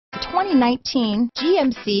2019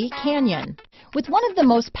 GMC Canyon. With one of the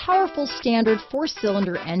most powerful standard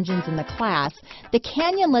 4-cylinder engines in the class, the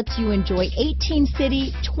Canyon lets you enjoy 18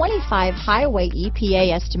 city, 25 highway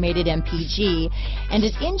EPA estimated MPG, and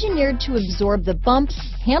is engineered to absorb the bumps,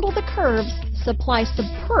 handle the curves, supply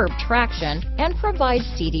superb traction, and provide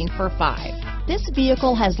seating for 5. This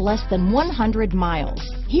vehicle has less than 100 miles.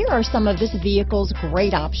 Here are some of this vehicle's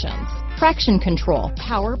great options: traction control,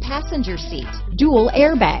 power passenger seat, dual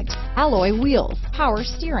airbags, alloy wheels, power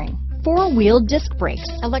steering, 4-wheel disc brakes,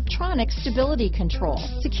 electronic stability control,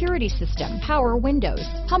 security system, power windows,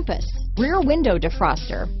 compass, rear window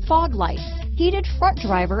defroster, fog lights, heated front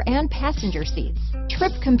driver and passenger seats,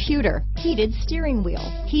 trip computer, heated steering wheel,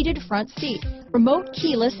 heated front seat, remote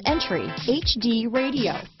keyless entry, HD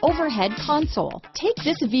radio, overhead console. Take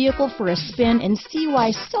this vehicle for a spin and see why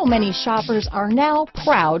so many shoppers are now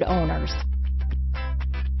proud owners.